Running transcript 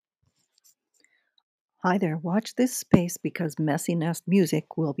Hi there, watch this space because Messynest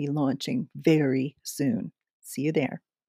music will be launching very soon. See you there.